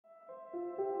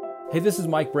Hey, this is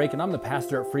Mike Brake, and I'm the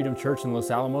pastor at Freedom Church in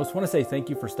Los Alamos. I want to say thank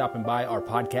you for stopping by our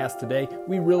podcast today.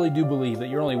 We really do believe that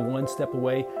you're only one step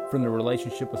away from the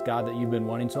relationship with God that you've been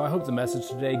wanting. So I hope the message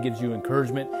today gives you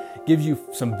encouragement, gives you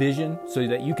some vision so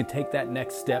that you can take that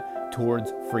next step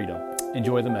towards freedom.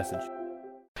 Enjoy the message.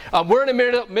 We're in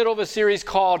the middle of a series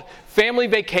called Family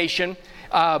Vacation.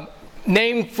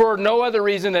 Named for no other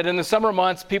reason that in the summer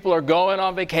months, people are going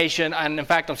on vacation. And in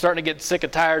fact, I'm starting to get sick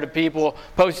and tired of people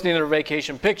posting their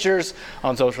vacation pictures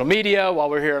on social media while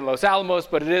we're here in Los Alamos,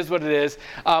 but it is what it is.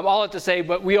 All I have to say,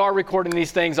 but we are recording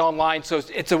these things online, so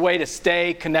it's a way to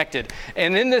stay connected.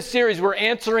 And in this series, we're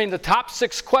answering the top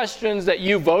 6 questions that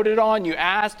you voted on, you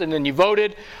asked, and then you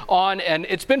voted on, and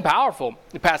it's been powerful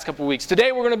the past couple of weeks.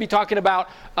 Today, we're going to be talking about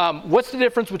what's the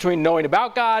difference between knowing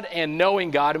about God and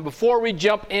knowing God. And before we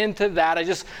jump into that, I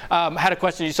just had a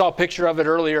question. You saw a picture of it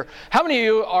earlier. How many of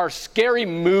you are scary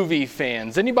movie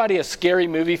fans? Anybody a scary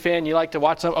movie fan? You like to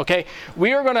watch them? Okay,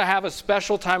 we are going to have a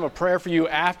special time of prayer for you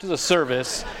after the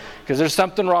service because there's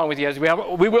something wrong with you guys.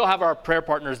 We will have our prayer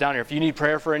partners down here. If you need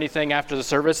prayer for anything after the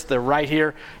service, they're right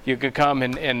here. You could come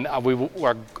and we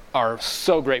are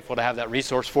so grateful to have that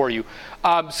resource for you.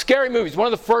 Scary movies. One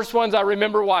of the first ones I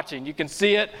remember watching. You can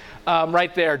see it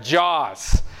right there.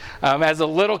 Jaws. As a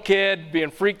little kid,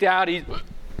 being freaked out, he's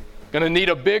going to need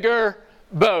a bigger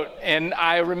boat. And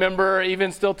I remember,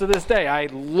 even still to this day, I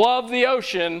love the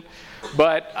ocean,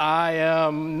 but I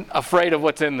am afraid of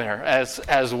what's in there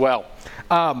as well.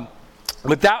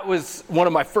 But that was one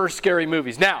of my first scary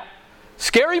movies. Now,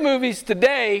 scary movies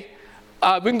today,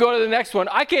 we can go to the next one.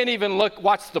 I can't even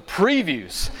watch the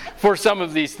previews for some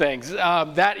of these things.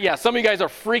 Some of you guys are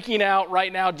freaking out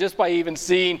right now just by even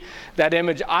seeing that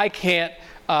image. I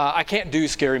can't do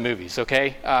scary movies,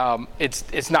 okay?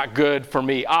 It's not good for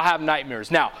me. I'll have nightmares.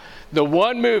 Now, the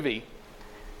one movie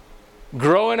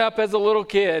growing up as a little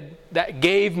kid that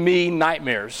gave me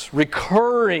nightmares,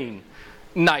 recurring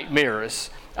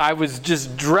nightmares, I was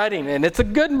just dreading, and it's a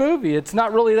good movie. It's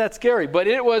not really that scary, but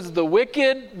it was The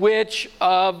Wicked Witch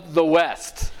of the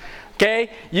West.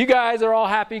 Okay, you guys are all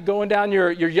happy going down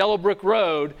your Yellow Brick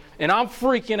Road, and I'm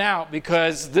freaking out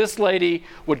because this lady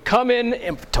would come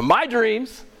into my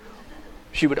dreams.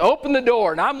 She would open the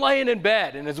door, and I'm laying in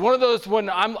bed, and it's one of those when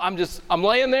I'm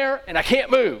laying there and I can't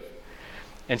move,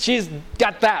 and she's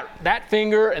got that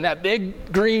finger and that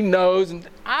big green nose, and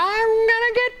I'm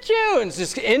gonna get you, and it's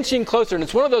just inching closer, and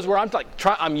it's one of those where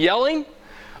I'm yelling,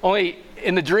 only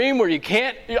in the dream where you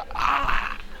can't.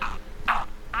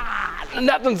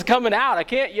 Nothing's coming out. I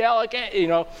can't yell. I can't,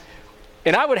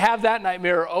 And I would have that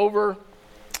nightmare over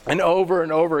and over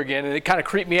and over again. And it kind of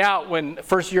creeped me out when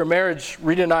first year of marriage,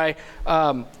 Rita and I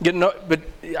but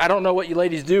I don't know what you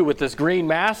ladies do with this green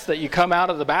mask that you come out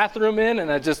of the bathroom in,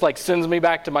 and it just sends me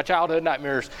back to my childhood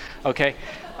nightmares. Okay.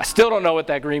 I still don't know what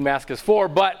that green mask is for,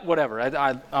 but whatever.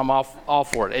 I'm all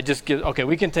for it. It just gives, okay,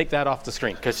 we can take that off the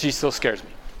screen because she still scares me.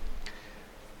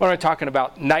 What am I talking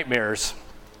about? Nightmares.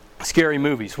 Scary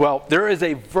movies. Well, there is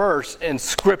a verse in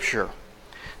Scripture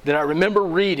that I remember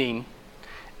reading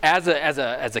as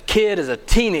a kid, as a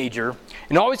teenager,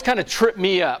 and always kind of tripped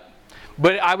me up.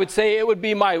 But I would say it would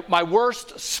be my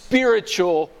worst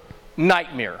spiritual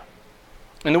nightmare.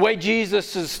 And the way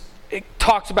Jesus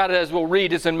talks about it, as we'll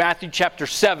read, is in Matthew chapter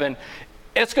 7.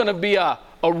 It's going to be a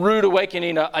rude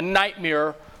awakening, a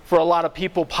nightmare for a lot of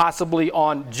people, possibly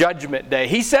on Judgment Day.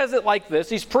 He says it like this.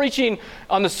 He's preaching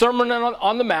on the Sermon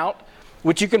on the Mount,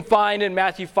 which you can find in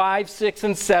Matthew 5, 6,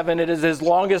 and 7. It is his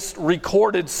longest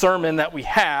recorded sermon that we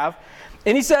have.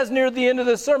 And he says near the end of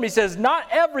the sermon, he says, "Not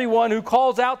everyone who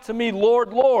calls out to me,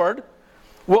 'Lord, Lord,'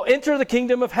 will enter the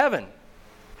kingdom of heaven.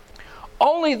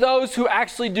 Only those who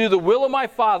actually do the will of my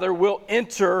Father will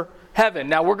enter heaven."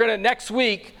 Now, next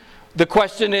week, the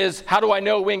question is, how do I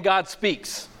know when God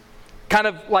speaks? Kind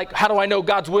of like, how do I know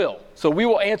God's will? So we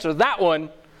will answer that one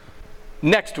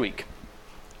next week.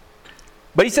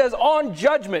 But he says, on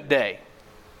Judgment Day,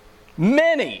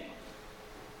 many,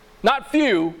 not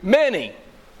few, many,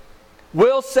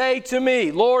 will say to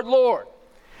me, "Lord, Lord,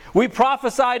 we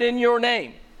prophesied in your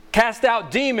name, cast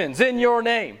out demons in your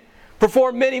name,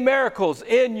 performed many miracles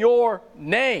in your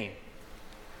name."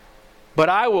 But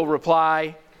I will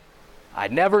reply, "I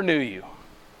never knew you.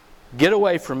 Get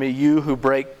away from me, you who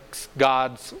break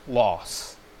God's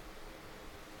laws."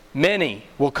 Many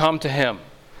will come to him,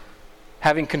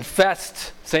 having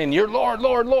confessed, saying, "You're Lord,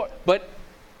 Lord, Lord," but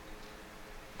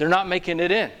they're not making it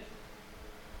in.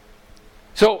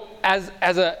 So as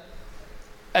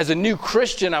a new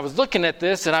Christian, I was looking at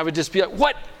this and I would just be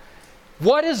like,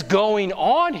 what is going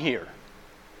on here?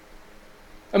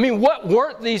 I mean, what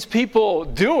weren't these people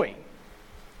doing?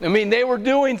 I mean, they were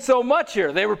doing so much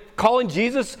here. They were calling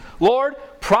Jesus Lord,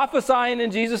 prophesying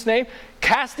in Jesus' name,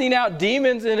 casting out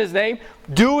demons in his name,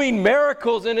 doing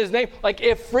miracles in his name. Like,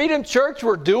 if Freedom Church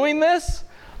were doing this,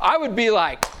 I would be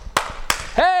like,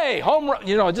 hey, home run,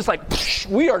 just like,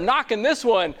 we are knocking this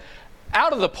one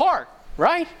out of the park,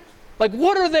 right? Like,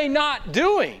 what are they not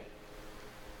doing?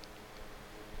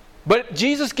 But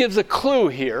Jesus gives a clue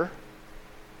here,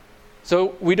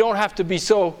 so we don't have to be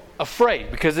so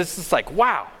afraid, because it's just like,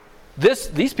 wow,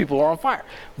 these people are on fire.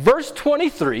 Verse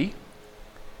 23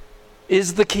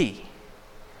 is the key.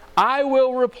 I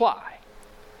will reply,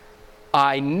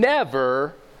 I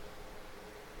never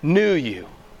knew you.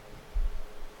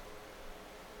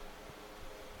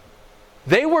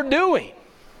 They were doing,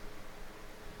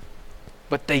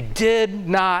 but they did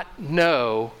not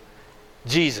know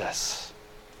Jesus.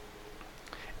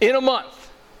 In a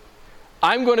month,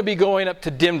 I'm going to be going up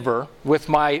to Denver with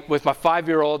my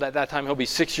 5-year-old, at that time he'll be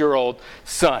 6-year-old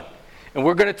son. And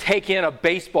we're going to take in a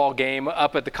baseball game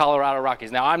up at the Colorado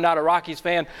Rockies. Now, I'm not a Rockies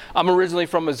fan. I'm originally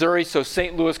from Missouri, so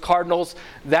St. Louis Cardinals,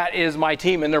 that is my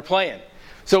team, and they're playing.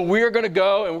 So we're going to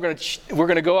go, and we're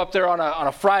going to go up there on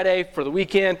a Friday for the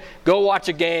weekend, go watch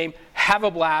a game, have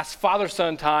a blast,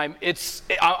 father-son time.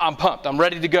 I'm pumped. I'm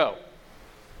ready to go.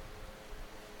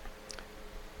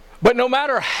 But no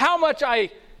matter how much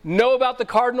I know about the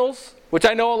Cardinals, which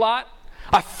I know a lot,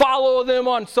 I follow them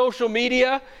on social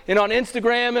media and on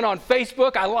Instagram and on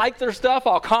Facebook. I like their stuff.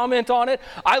 I'll comment on it.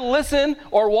 I listen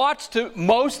or watch to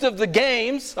most of the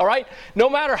games, all right? No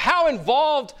matter how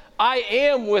involved I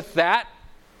am with that,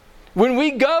 when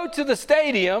we go to the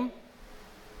stadium,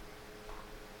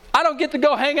 I don't get to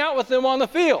go hang out with them on the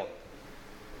field.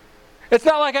 It's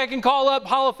not like I can call up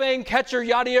Hall of Fame catcher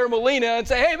Yadier Molina and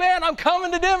say, hey man, I'm coming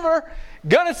to Denver.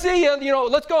 Gonna see you,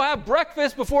 let's go have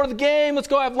breakfast before the game. Let's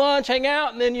go have lunch, hang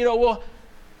out, and then,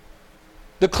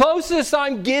 the closest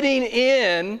I'm getting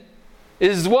in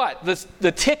is what?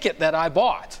 The ticket that I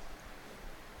bought.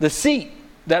 The seat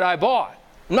that I bought.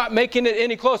 I'm not making it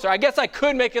any closer. I guess I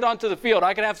could make it onto the field.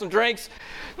 I could have some drinks,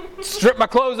 strip my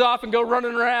clothes off, and go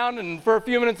running around and for a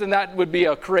few minutes, and that would be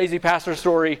a crazy pastor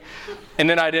story. And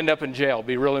then I'd end up in jail. It'd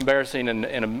be real embarrassing,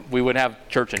 and we wouldn't have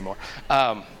church anymore.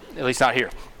 At least not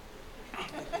here.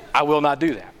 I will not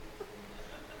do that.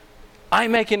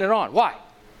 I'm making it on. Why?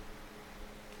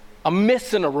 I'm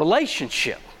missing a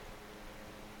relationship.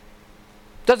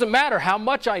 Doesn't matter how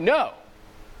much I know.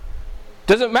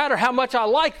 Doesn't matter how much I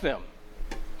like them.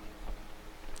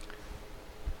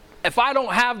 If I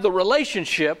don't have the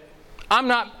relationship, I'm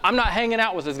not hanging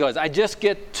out with those guys. I just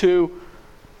get to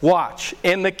watch.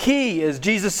 And the key is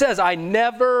Jesus says, I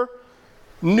never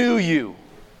knew you.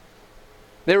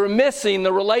 They were missing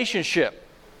the relationship.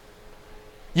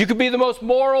 You could be the most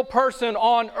moral person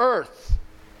on earth.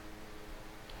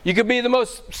 You could be the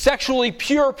most sexually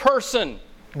pure person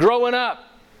growing up.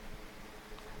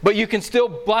 But you can still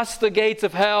bust the gates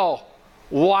of hell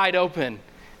wide open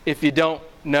if you don't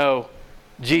know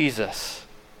Jesus.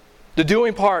 The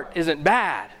doing part isn't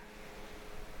bad,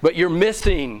 but you're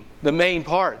missing the main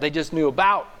part. They just knew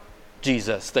about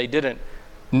Jesus. They didn't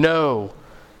know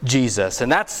Jesus.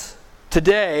 And that's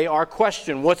today our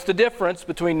question. What's the difference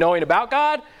between knowing about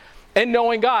God and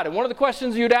knowing God? And one of the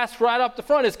questions you'd ask right up the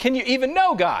front is, can you even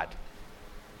know God?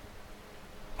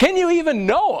 Can you even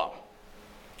know Him?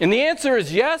 And the answer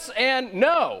is yes and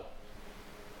no.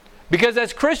 Because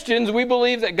as Christians, we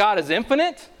believe that God is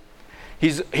infinite.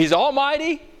 He's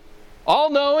almighty,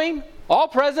 all-knowing,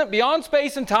 all-present, beyond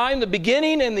space and time, the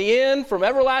beginning and the end, from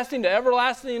everlasting to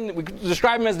everlasting. We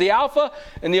describe Him as the Alpha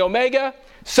and the Omega.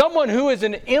 Someone who is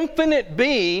an infinite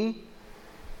being,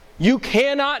 you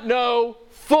cannot know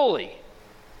fully.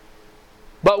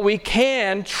 But we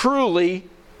can truly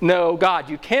know God.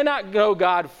 You cannot know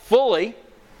God fully,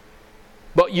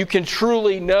 but you can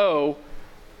truly know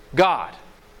God.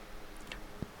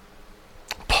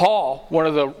 Paul, one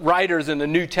of the writers in the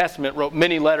New Testament, wrote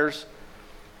many letters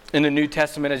in the New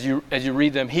Testament as you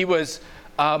read them. He was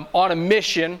on a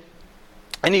mission,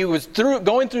 and he was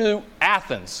going through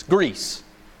Athens, Greece,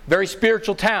 very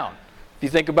spiritual town. If you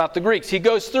think about the Greeks, he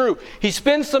goes through. He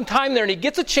spends some time there, and he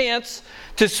gets a chance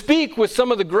to speak with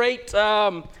some of the great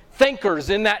thinkers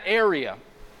in that area.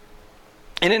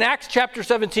 And in Acts chapter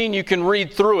 17, you can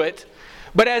read through it.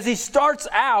 But as he starts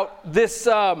out this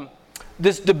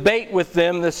debate with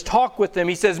them, this talk with them,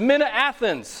 he says, "Men of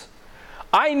Athens,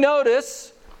 I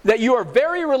notice that you are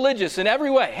very religious in every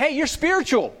way." Hey, you're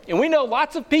spiritual. And we know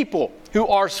lots of people who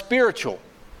are spiritual.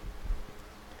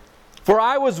 "For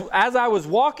as I was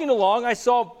walking along, I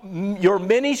saw your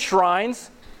many shrines.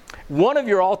 One of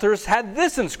your altars had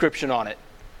this inscription on it: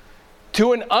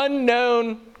 'To an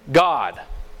unknown God.'"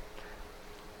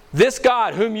 This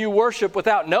God whom you worship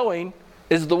without knowing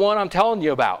is the one I'm telling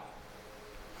you about.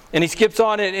 And he skips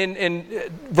on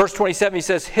in verse 27. He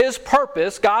says, his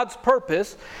purpose, God's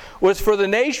purpose, was for the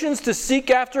nations to seek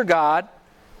after God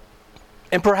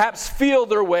and perhaps feel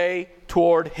their way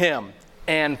toward him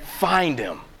and find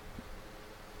him.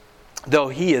 Though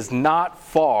he is not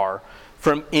far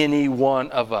from any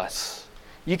one of us.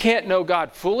 You can't know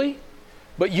God fully,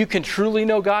 but you can truly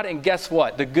know God. And guess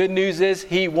what? The good news is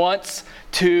he wants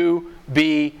to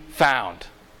be found.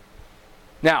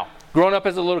 Now, growing up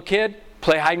as a little kid,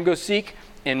 play hide and go seek.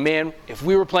 And man, if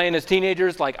we were playing as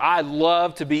teenagers, like I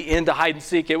loved to be into hide and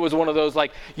seek. It was one of those,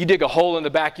 like, you dig a hole in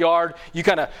the backyard, you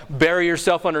kind of bury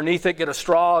yourself underneath it, get a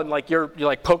straw, and like you're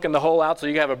like poking the hole out so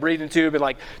you have a breathing tube. And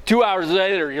like 2 hours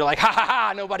later, you're like, ha ha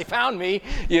ha, nobody found me,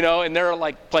 you know. And they're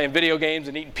like playing video games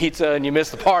and eating pizza, and you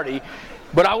miss the party.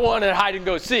 But I wanted hide and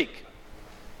go seek.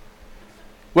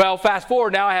 Well, fast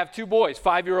forward, now I have 2 boys,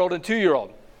 5-year-old and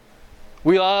 2-year-old.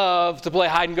 We love to play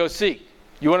hide and go seek.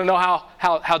 You want to know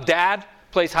how Dad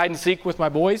plays hide and seek with my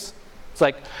boys? It's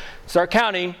like, start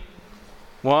counting.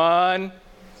 1,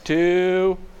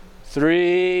 2,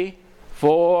 3,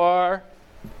 4,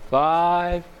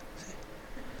 5.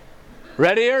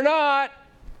 Ready or not?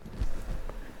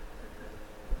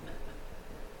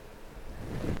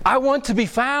 I want to be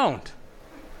found.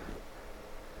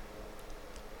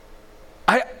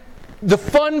 The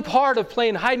fun part of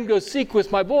playing hide and go seek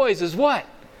with my boys is what?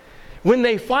 When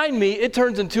they find me, it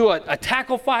turns into a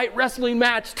tackle fight, wrestling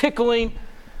match, tickling,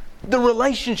 the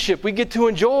relationship we get to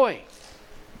enjoy.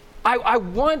 I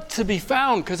want to be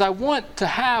found because I want to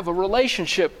have a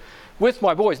relationship with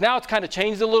my boys. Now it's kind of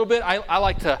changed a little bit. I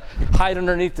like to hide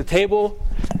underneath the table.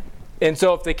 And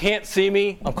so if they can't see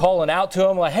me, I'm calling out to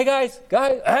them like, hey guys,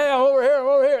 hey, I'm over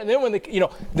here. And then when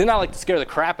then I like to scare the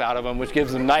crap out of them, which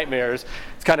gives them nightmares.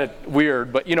 It's kind of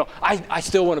weird, but I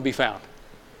still want to be found.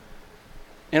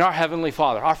 And our Heavenly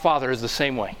Father, our Father is the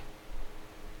same way.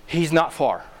 He's not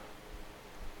far.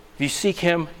 If you seek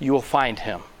him, you will find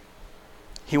him.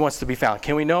 He wants to be found.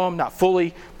 Can we know him? Not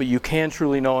fully, but you can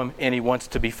truly know him, and he wants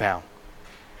to be found.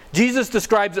 Jesus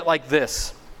describes it like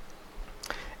this.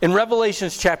 In Revelation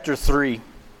chapter 3,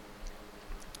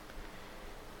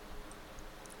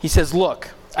 he says, look,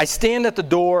 I stand at the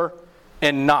door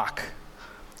and knock.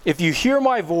 If you hear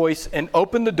my voice and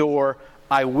open the door,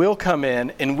 I will come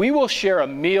in and we will share a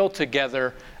meal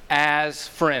together as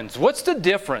friends. What's the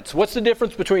difference? What's the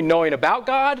difference between knowing about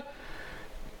God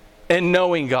and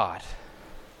knowing God?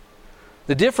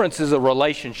 The difference is a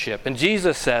relationship. And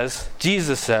Jesus says,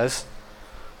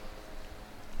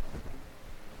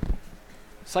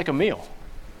 it's like a meal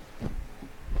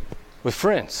with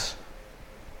friends.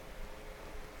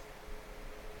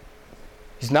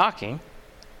 He's knocking.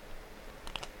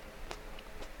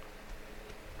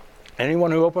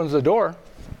 Anyone who opens the door,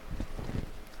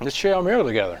 let's share a meal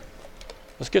together.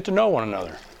 Let's get to know one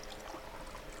another.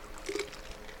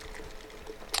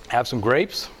 Have some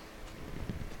grapes,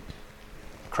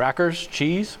 crackers,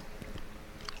 cheese.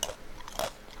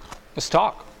 Let's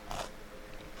talk.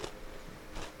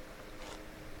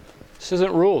 This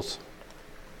isn't rules.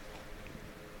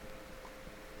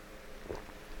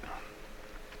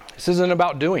 This isn't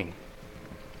about doing.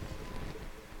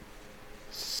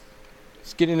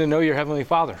 It's getting to know your Heavenly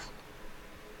Father.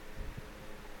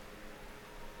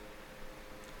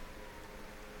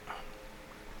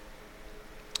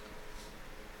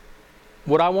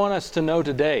 What I want us to know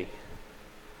today,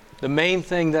 the main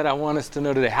thing that I want us to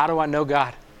know today, how do I know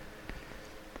God?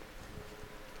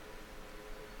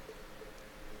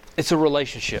 It's a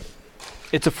relationship.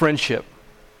 It's a friendship.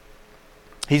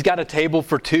 He's got a table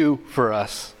for 2 for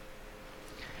us.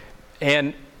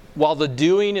 And while the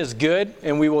doing is good,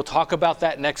 and we will talk about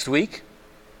that next week,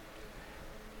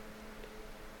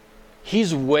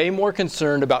 he's way more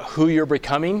concerned about who you're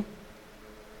becoming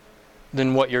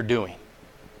than what you're doing.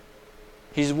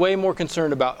 He's way more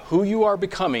concerned about who you are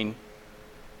becoming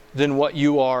than what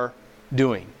you are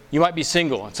doing. You might be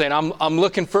single and saying, I'm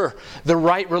looking for the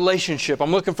right relationship.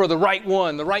 I'm looking for the right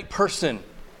one, the right person.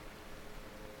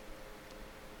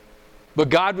 But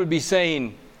God would be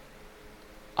saying,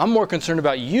 I'm more concerned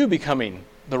about you becoming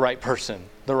the right person,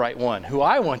 the right one, who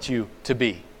I want you to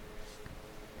be,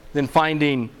 than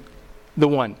finding the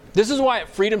one. This is why at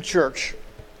Freedom Church,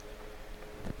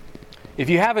 if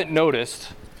you haven't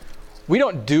noticed, we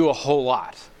don't do a whole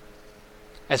lot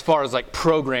as far as like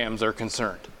programs are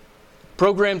concerned.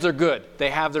 Programs are good.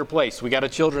 They have their place. We got a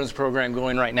children's program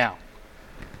going right now.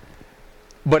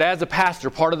 But as a pastor,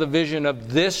 part of the vision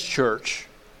of this church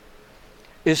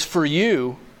is for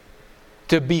you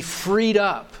to be freed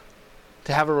up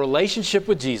to have a relationship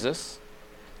with Jesus,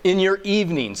 in your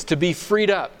evenings to be freed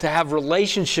up, to have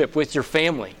relationship with your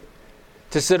family,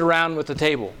 to sit around with the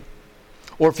table.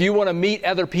 Or if you want to meet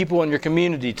other people in your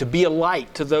community, to be a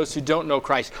light to those who don't know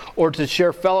Christ, or to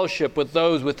share fellowship with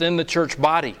those within the church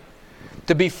body,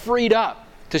 to be freed up,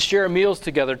 to share meals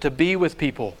together, to be with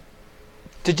people,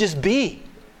 to just be.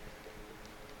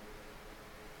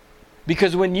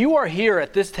 Because when you are here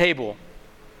at this table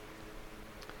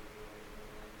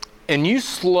and you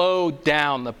slow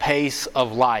down the pace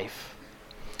of life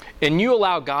and you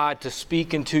allow God to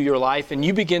speak into your life and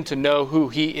you begin to know who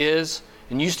He is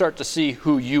and you start to see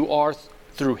who you are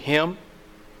through Him,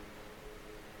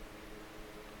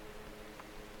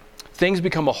 things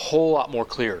become a whole lot more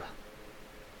clear.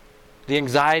 The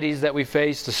anxieties that we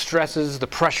face, the stresses, the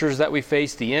pressures that we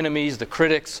face, the enemies, the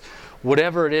critics,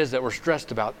 whatever it is that we're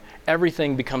stressed about,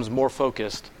 everything becomes more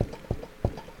focused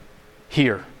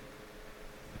here.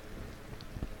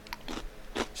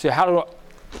 So how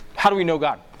do we know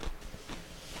God?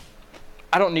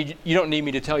 You don't need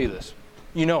me to tell you this.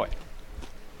 You know it.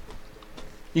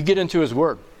 You get into His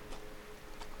Word.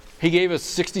 He gave us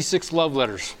 66 love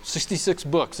letters, 66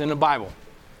 books in the Bible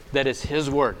that is His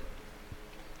Word,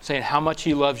 saying how much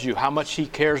He loves you, how much He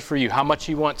cares for you, how much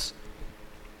He wants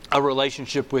a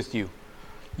relationship with you.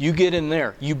 You get in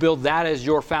there, you build that as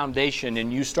your foundation,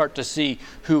 and you start to see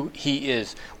who He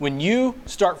is. When you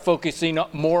start focusing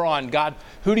more on God,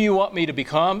 who do you want me to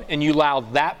become? And you allow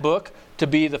that book to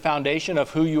be the foundation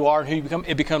of who you are and who you become,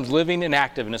 it becomes living and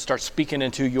active, and it starts speaking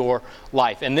into your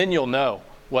life. And then you'll know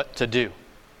what to do.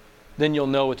 Then you'll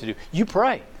know what to do. You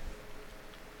pray.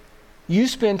 You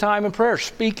spend time in prayer,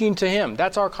 speaking to Him.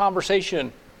 That's our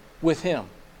conversation with Him.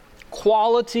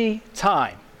 Quality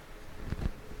time.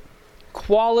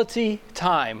 Quality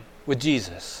time with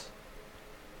Jesus.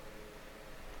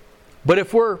 But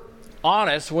if we're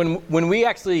honest, when we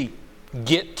actually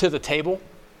get to the table,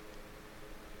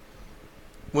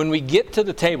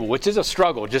 which is a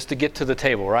struggle just to get to the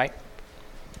table, right?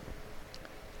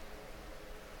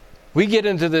 We get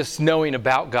into this knowing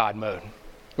about God mode,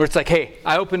 where it's like, hey,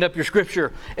 I opened up your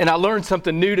scripture and I learned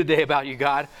something new today about you,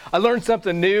 God. I learned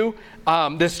something new,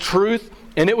 this truth,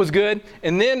 and it was good.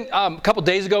 And then a couple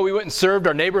days ago, we went and served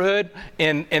our neighborhood,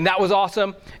 and that was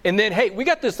awesome. And then, hey, we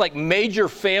got this like major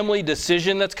family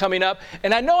decision that's coming up.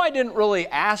 And I know I didn't really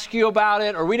ask you about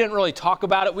it, or we didn't really talk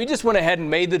about it. We just went ahead and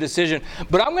made the decision.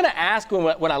 But I'm going to ask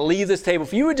when I leave this table,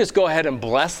 if you would just go ahead and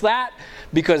bless that,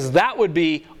 because that would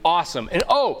be awesome. And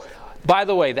oh, by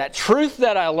the way, that truth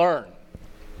that I learned,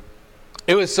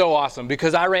 it was so awesome,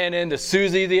 because I ran into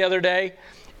Susie the other day,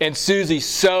 and Susie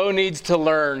so needs to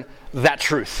learn that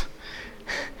truth.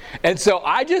 And so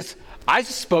I just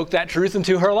spoke that truth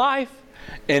into her life.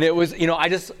 And it was,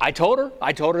 I told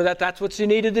her that that's what she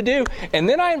needed to do. And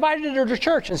then I invited her to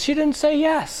church, and she didn't say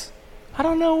yes. I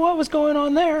don't know what was going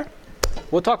on there.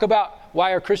 We'll talk about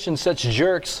why are Christians such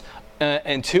jerks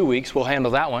in 2 weeks. We'll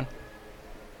handle that one.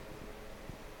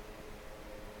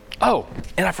 Oh,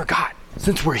 and I forgot.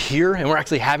 Since we're here and we're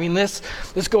actually having this,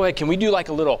 let's go ahead. Can we do like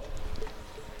a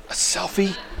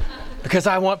selfie? Because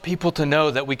I want people to know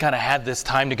that we kind of had this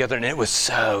time together, and it was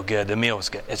so good. The meal was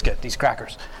good. It's good. These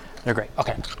crackers, they're great.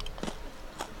 Okay.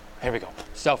 Here we go.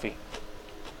 Selfie.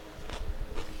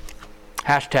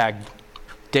 Hashtag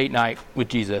date night with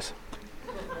Jesus.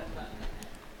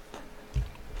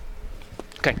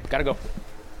 Okay, gotta go.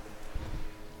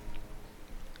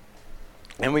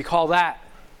 And we call that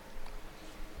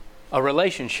a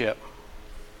relationship.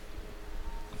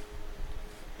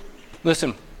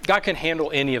 Listen, God can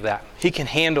handle any of that. He can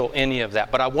handle any of that.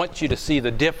 But I want you to see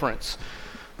the difference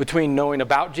between knowing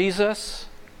about Jesus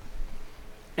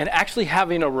and actually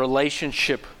having a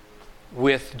relationship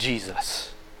with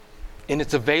Jesus. And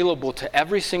it's available to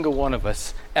every single one of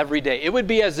us every day. It would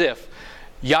be as if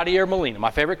Yadier Molina,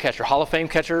 my favorite catcher, Hall of Fame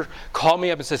catcher, called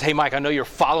me up and says, hey, Mike, I know you're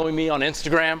following me on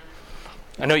Instagram.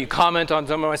 I know you comment on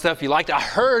some of my stuff. You liked it. I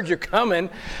heard you're coming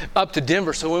up to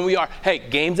Denver. So when we are, hey,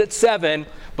 game's at 7,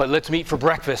 but let's meet for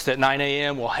breakfast at 9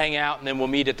 a.m. We'll hang out, and then we'll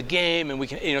meet at the game, and we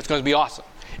can, it's going to be awesome.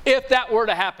 If that were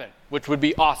to happen, which would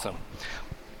be awesome,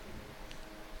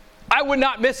 I would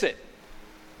not miss it.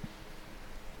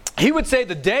 He would say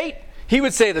the date, he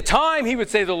would say the time, he would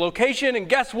say the location, and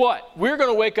guess what? We're going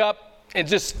to wake up and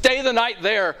just stay the night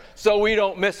there so we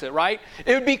don't miss it, right?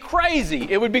 It would be crazy.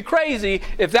 It would be crazy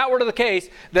if that were the case,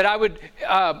 that I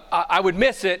would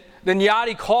miss it. Then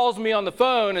Yadi calls me on the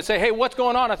phone and say, hey, what's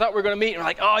going on? I thought we were going to meet. And I'm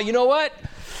like, oh, you know what?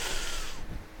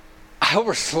 I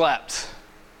overslept.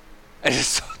 I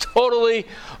just totally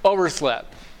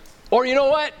overslept. Or you know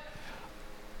what?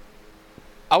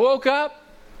 I woke up,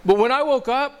 but when I woke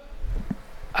up,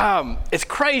 it's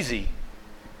crazy.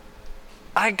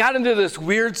 I got into this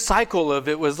weird cycle of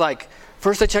it was like,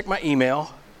 first I checked my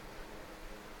email,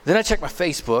 then I checked my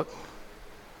Facebook,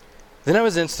 then I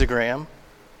was Instagram,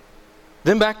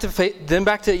 then back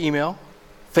to email,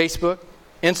 Facebook,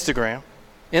 Instagram,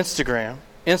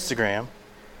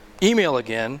 email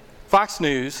again, Fox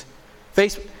News,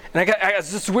 Facebook. And I got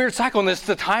this weird cycle, and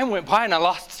the time went by, and I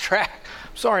lost track.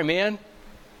 I'm sorry, man.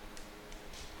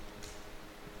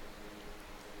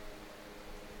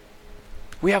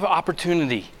 We have an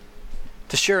opportunity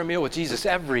to share a meal with Jesus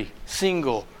every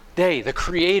single day. The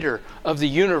creator of the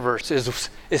universe is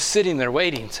sitting there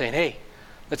waiting, saying, hey,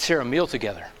 let's share a meal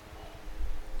together.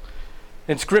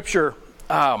 In Scripture,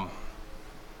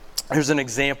 here's an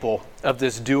example of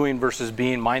this doing versus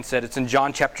being mindset. It's in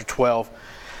John chapter 12.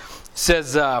 It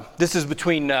says this is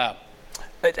between,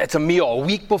 it's a meal a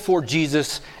week before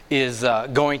Jesus is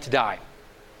going to die.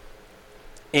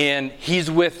 And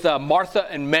he's with Martha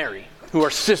and Mary, who are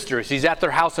sisters. He's at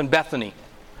their house in Bethany.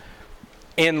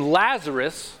 And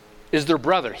Lazarus is their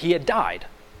brother. He had died.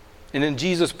 And then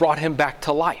Jesus brought him back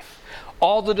to life.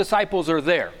 All the disciples are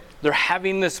there. They're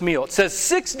having this meal. It says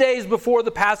 6 days before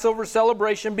the Passover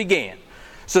celebration began.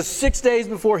 So 6 days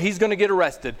before he's going to get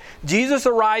arrested, Jesus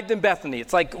arrived in Bethany.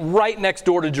 It's like right next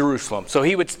door to Jerusalem. So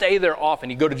he would stay there often.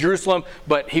 He'd go to Jerusalem,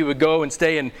 but he would go and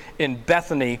stay in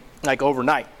Bethany like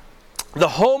overnight. The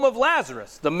home of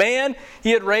Lazarus, the man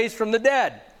he had raised from the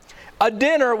dead. A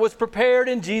dinner was prepared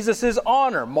in Jesus'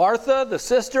 honor. Martha, the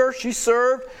sister, she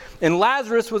served, and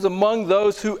Lazarus was among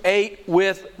those who ate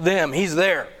with them. He's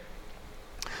there.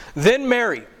 Then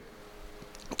Mary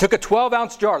took a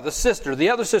 12-ounce jar, the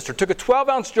other sister, took a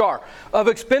 12-ounce jar of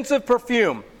expensive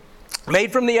perfume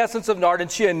made from the essence of nard, and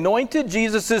she anointed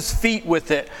Jesus' feet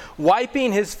with it,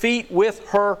 wiping his feet with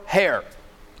her hair,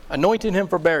 anointing him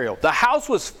for burial. The house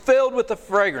was filled with the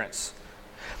fragrance.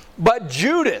 But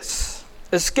Judas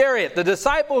Iscariot, the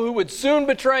disciple who would soon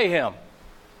betray him,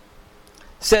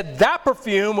 said that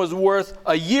perfume was worth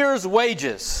a year's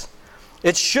wages.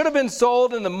 It should have been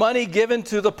sold and the money given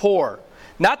to the poor.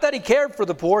 Not that he cared for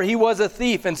the poor, he was a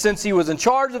thief, and since he was in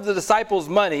charge of the disciples'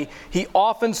 money, he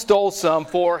often stole some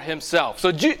for himself.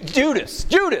 So Judas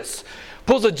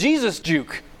pulls a Jesus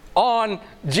juke on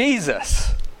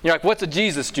Jesus. You're like, what's a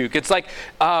Jesus juke? It's like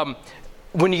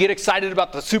when you get excited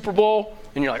about the Super Bowl,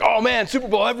 and you're like, oh man, Super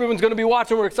Bowl, everyone's going to be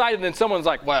watching, we're excited, and then someone's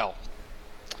like, well,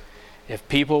 if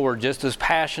people were just as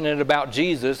passionate about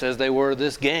Jesus as they were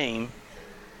this game,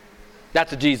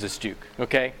 that's a Jesus juke,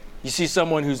 okay? You see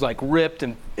someone who's like ripped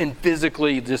and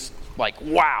physically just like,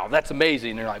 wow, that's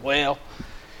amazing. And they're like, well,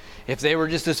 if they were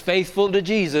just as faithful to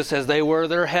Jesus as they were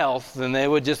their health, then they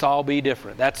would just all be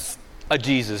different. That's a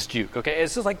Jesus juke, okay?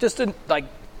 It's just like,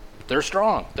 they're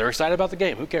strong. They're excited about the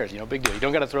game. Who cares? Big deal. You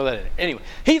don't got to throw that in. Anyway,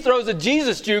 he throws a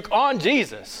Jesus juke on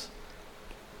Jesus.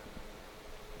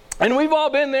 And we've all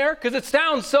been there because it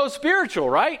sounds so spiritual,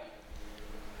 right?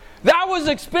 That was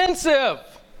expensive.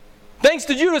 Thanks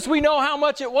to Judas, we know how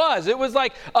much it was. It was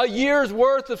like a year's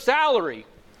worth of salary.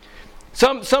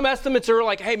 Some estimates are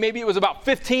like, hey, maybe it was about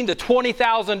 $15,000 to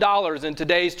 $20,000 in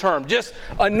today's term. Just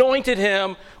anointed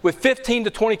him with 15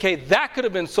 to 20K. That could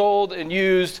have been sold and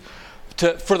used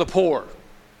for the poor.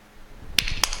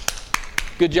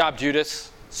 Good job,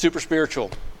 Judas. Super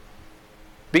spiritual.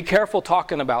 Be careful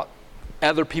talking about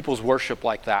other people's worship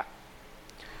like that.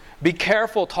 Be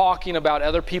careful talking about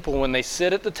other people when they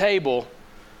sit at the table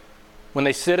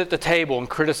and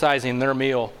criticizing their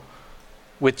meal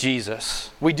with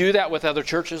Jesus. We do that with other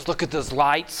churches. Look at those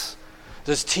lights,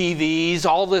 those TVs,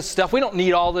 all this stuff. We don't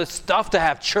need all this stuff to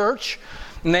have church.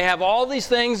 And they have all these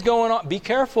things going on. Be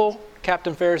careful,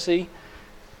 Captain Pharisee.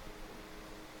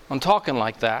 I'm talking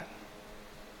like that.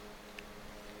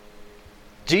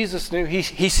 Jesus knew.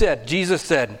 Jesus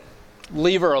said,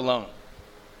 leave her alone.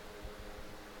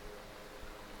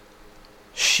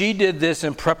 She did this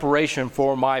in preparation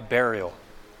for my burial.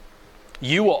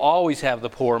 You will always have the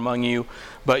poor among you,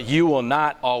 but you will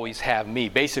not always have me.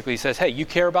 Basically, he says, hey, you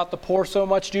care about the poor so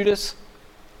much, Judas?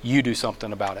 You do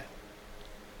something about it.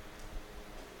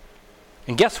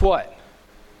 And guess what?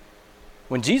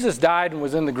 When Jesus died and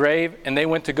was in the grave, and they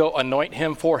went to go anoint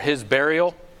him for his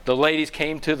burial, the ladies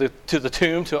came to the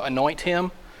tomb to anoint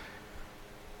him.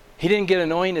 He didn't get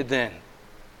anointed then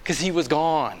because he was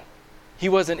gone. He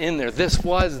wasn't in there. This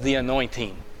was the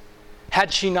anointing.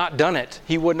 Had she not done it,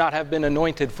 he would not have been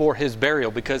anointed for his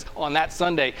burial, because on that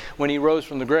Sunday when he rose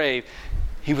from the grave,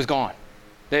 he was gone.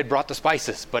 They had brought the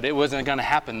spices, but it wasn't going to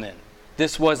happen then.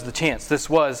 This was the chance. This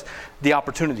was the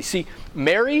opportunity. See,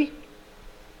 Mary,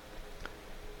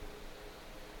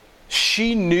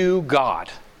 she knew God.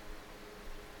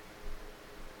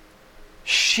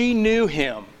 She knew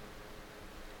him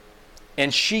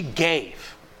and she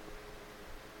gave.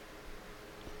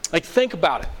 Like, think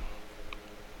about it.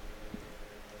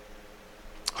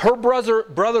 Her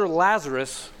brother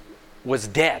Lazarus was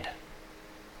dead.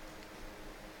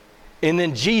 And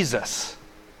then Jesus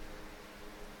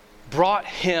brought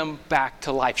him back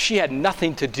to life. She had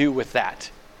nothing to do with that.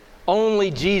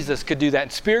 Only Jesus could do that.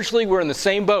 And spiritually, we're in the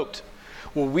same boat.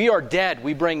 When we are dead,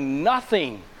 we bring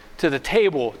nothing to the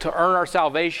table to earn our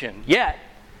salvation. Yet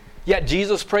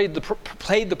Jesus paid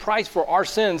the price for our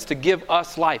sins to give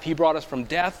us life. He brought us from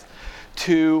death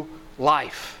to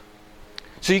life.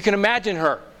 So you can imagine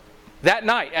her that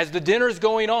night as the dinner's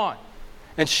going on,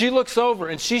 and she looks over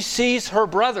and she sees her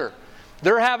brother.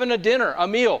 They're having a dinner, a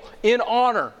meal in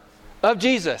honor of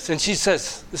Jesus. And she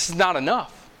says, this is not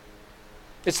enough.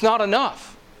 It's not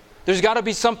enough. There's got to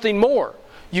be something more.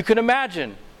 You can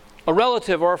imagine a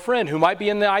relative or a friend who might be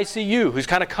in the ICU, who's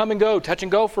kind of come and go, touch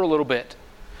and go for a little bit.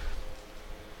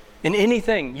 And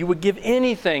anything, you would give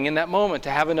anything in that moment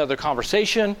to have another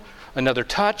conversation, another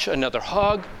touch, another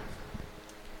hug.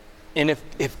 And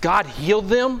if God healed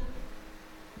them,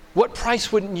 what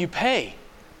price wouldn't you pay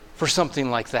for something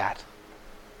like that?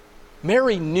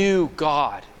 Mary knew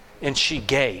God, and she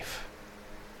gave.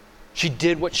 She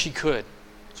did what she could.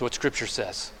 That's what Scripture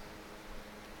says.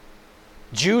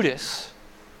 Judas,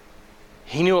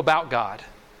 he knew about God,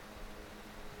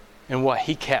 and what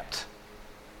he kept,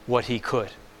 what he could.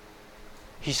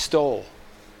 He stole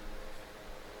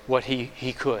what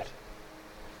he could.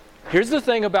 Here's the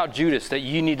thing about Judas that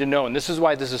you need to know, and this is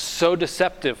why this is so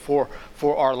deceptive for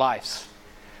our lives.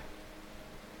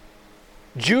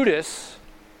 Judas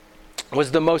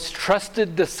was the most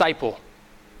trusted disciple.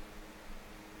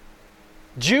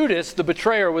 Judas, the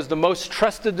betrayer, was the most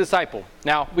trusted disciple.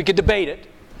 Now, we could debate it,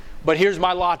 but here's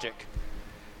my logic.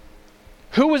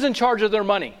 Who was in charge of their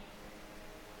money?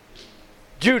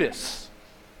 Judas.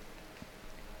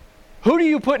 Who do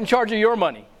you put in charge of your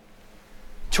money?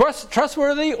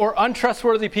 Trustworthy or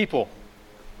untrustworthy people?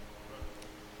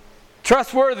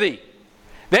 Trustworthy.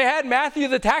 They had Matthew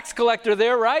the tax collector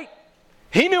there, right?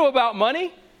 He knew about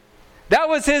money. That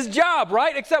was his job,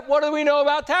 right? Except what do we know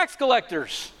about tax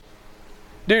collectors?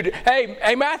 Dude,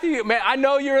 hey Matthew, man, I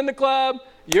know you're in the club,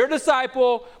 you're a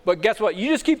disciple, but guess what? You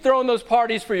just keep throwing those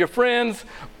parties for your friends.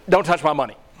 Don't touch my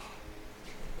money.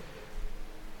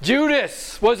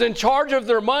 Judas was in charge of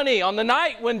their money on the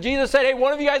night when Jesus said, hey,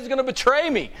 one of you guys is going to betray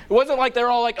me. It wasn't like they were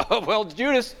all like, oh, well, it's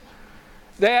Judas.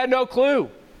 They had no clue.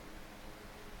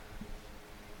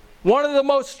 One of the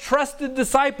most trusted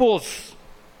disciples.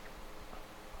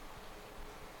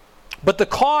 But the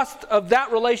cost of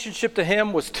that relationship to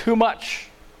him was too much.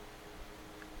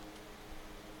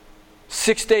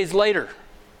 6 days later,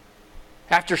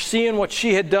 after seeing what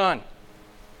she had done,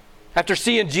 after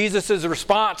seeing Jesus'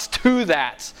 response to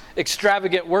that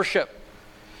extravagant worship,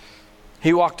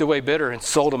 he walked away bitter and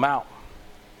sold him out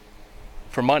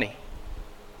for money.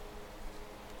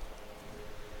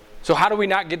 So how do we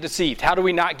not get deceived? How do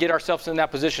we not get ourselves in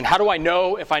that position? How do I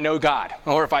know if I know God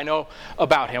or if I know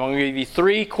about Him? I'm going to give you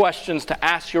 3 questions to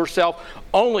ask yourself.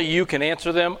 Only you can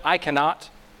answer them. I cannot.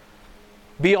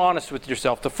 Be honest with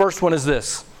yourself. The first one is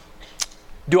this.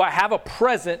 Do I have a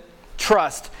present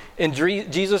trust in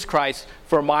Jesus Christ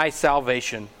for my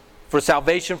salvation? For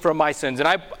salvation from my sins. And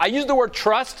I use the word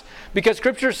trust because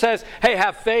Scripture says, hey,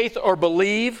 have faith or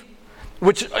believe,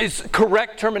 which is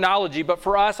correct terminology, but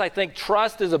for us, I think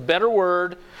trust is a better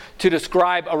word to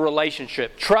describe a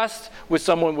relationship. Trust with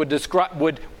someone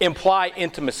would imply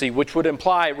intimacy, which would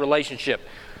imply relationship.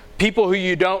 People who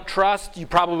you don't trust, you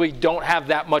probably don't have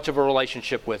that much of a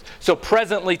relationship with. So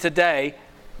presently today,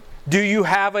 do you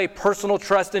have a personal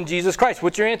trust in Jesus Christ?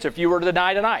 What's your answer? If you were to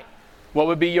die tonight, what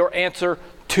would be your answer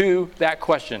to that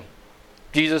question?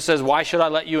 Jesus says, why should I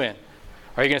let you in?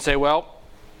 Are you going to say, well,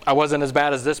 I wasn't as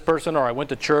bad as this person, or I went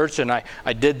to church and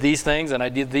I did these things and I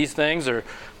did these things, or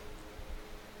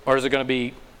is it going to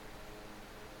be,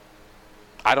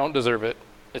 I don't deserve it.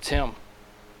 It's Him.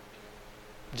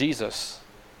 Jesus.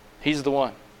 He's the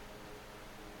one.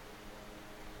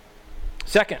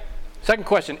 Second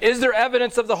question, is there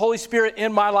evidence of the Holy Spirit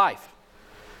in my life?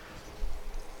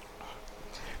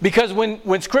 Because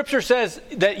when Scripture says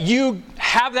that you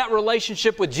have that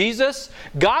relationship with Jesus,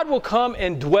 God will come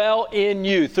and dwell in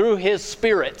you through His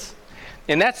Spirit.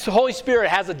 And that's the Holy Spirit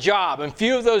has a job. And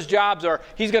few of those jobs are,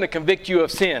 He's going to convict you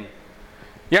of sin.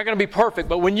 You're not going to be perfect.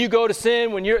 But when you go to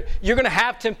sin, when you're going to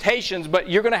have temptations, but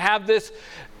you're going to have this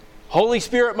Holy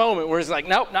Spirit moment where it's like,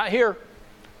 nope, not here.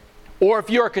 Or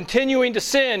if you are continuing to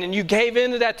sin and you gave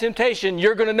into that temptation,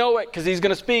 you're going to know it because He's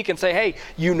going to speak and say, hey,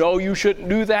 you know you shouldn't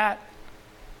do that.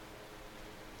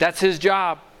 That's His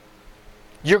job.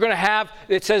 You're going to have,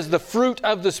 it says the fruit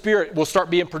of the Spirit will start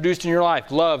being produced in your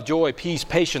life. Love, joy, peace,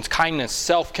 patience, kindness,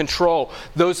 self-control.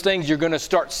 Those things you're going to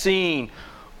start seeing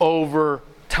over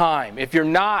time. If you're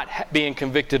not being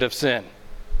convicted of sin,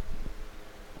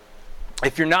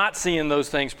 if you're not seeing those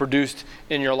things produced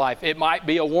in your life, it might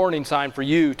be a warning sign for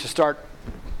you to start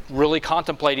really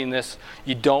contemplating this.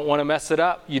 You don't want to mess it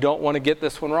up. You don't want to get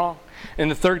this one wrong. And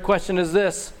the third question is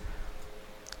this: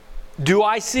 do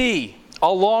I see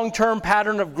a long-term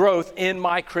pattern of growth in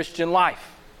my Christian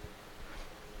life?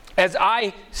 As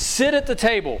I sit at the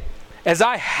table, as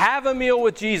I have a meal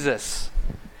with Jesus,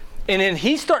 and then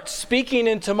He starts speaking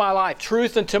into my life,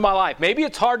 truth into my life. Maybe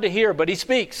it's hard to hear, but He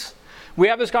speaks. We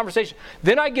have this conversation.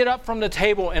 Then I get up from the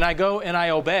table and I go and I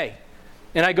obey.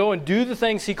 And I go and do the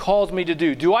things He calls me to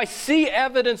do. Do I see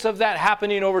evidence of that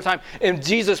happening over time? And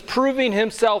Jesus proving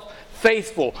Himself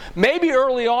faithful. Maybe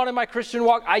early on in my Christian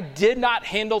walk, I did not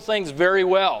handle things very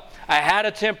well. I had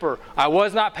a temper. I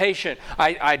was not patient.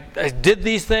 I did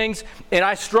these things and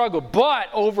I struggled. But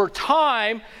over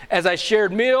time, as I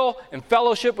shared meal and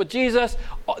fellowship with Jesus,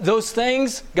 those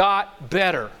things got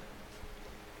better.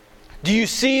 Do you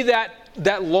see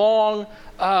that long,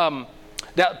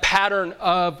 that pattern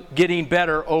of getting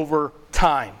better over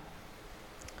time?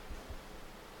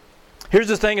 Here's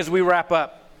the thing as we wrap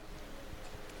up.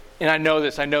 And I know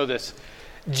this.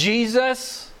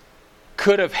 Jesus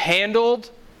could have handled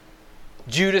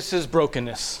Judas's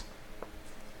brokenness.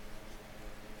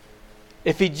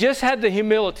 If He just had the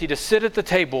humility to sit at the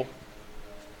table,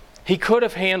 He could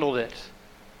have handled it.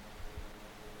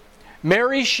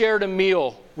 Mary shared a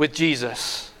meal with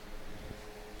Jesus.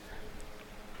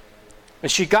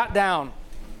 And she got down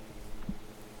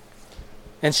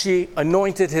and she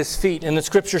anointed His feet. And the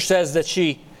scripture says that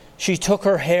she took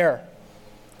her hair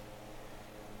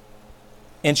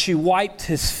and she wiped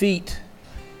His feet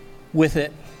with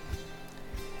it.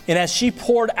 And as she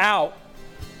poured out,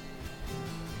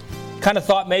 kind of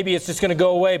thought maybe it's just going to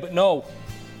go away, but no.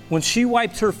 When she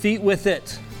wiped her feet with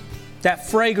it, that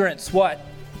fragrance, what?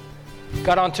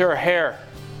 Got onto her hair.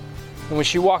 And when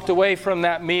she walked away from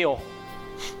that meal,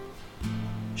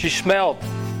 she smelled.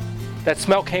 That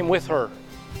smell came with her.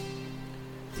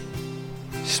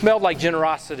 Smelled like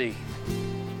generosity.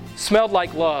 Smelled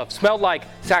like love. Smelled like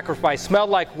sacrifice. Smelled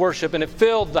like worship. And it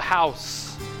filled the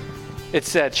house. It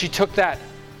said she took that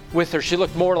with her. She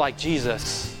looked more like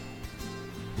Jesus.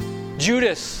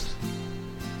 Judas,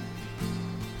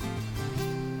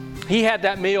 he had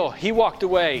that meal. He walked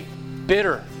away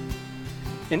bitter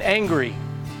and angry.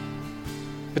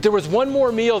 But there was one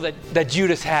more meal that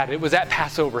Judas had. It was at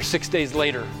Passover, 6 days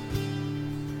later.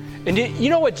 And you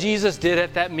know what Jesus did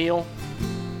at that meal?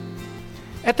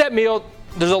 At that meal,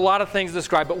 there's a lot of things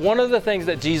described, but one of the things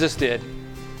that Jesus did,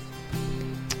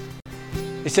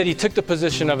 He said He took the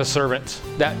position of a servant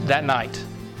that night.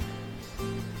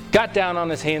 Got down on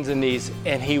His hands and knees,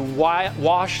 and He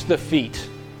washed the feet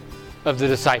of the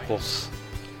disciples.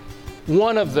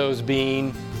 One of those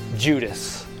being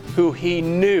Judas, who He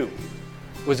knew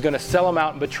was going to sell Him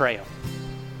out and betray Him.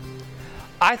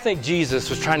 I think Jesus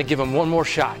was trying to give him one more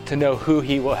shot to know who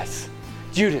He was.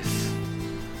 Judas,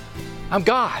 I'm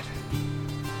God.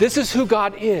 This is who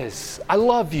God is. I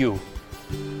love you.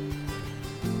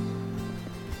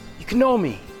 You can know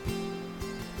me.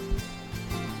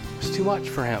 It was too much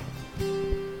for Him.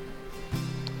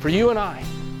 For you and I,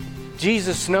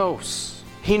 Jesus knows.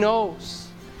 He knows.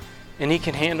 And He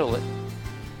can handle it.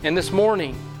 And this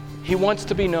morning, He wants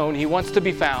to be known. He wants to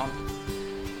be found.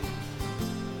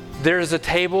 There's a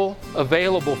table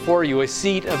available for you, a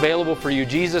seat available for you.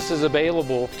 Jesus is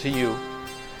available to you.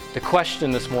 The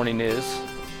question this morning is,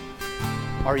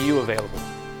 are you available?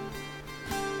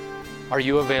 Are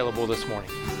you available this morning?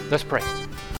 Let's pray.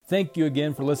 Thank you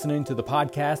again for listening to the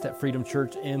podcast at Freedom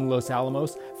Church in Los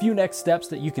Alamos. A few next steps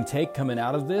that you can take coming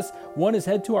out of this. One is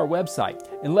head to our website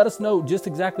and let us know just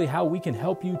exactly how we can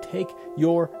help you take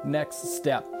your next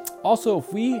step. Also,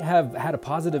 if we have had a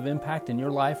positive impact in your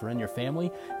life or in your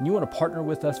family and you want to partner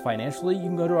with us financially, you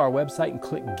can go to our website and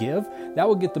click Give. That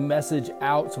will get the message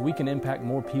out so we can impact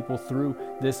more people through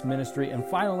this ministry. And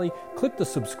finally, click the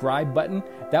subscribe button.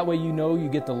 That way you know you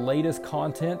get the latest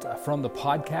content from the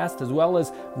podcast, as well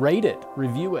as rate it,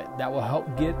 review it. That will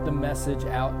help get the message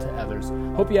out to others.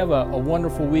 Hope you have a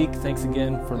wonderful week. Thanks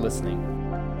again for listening.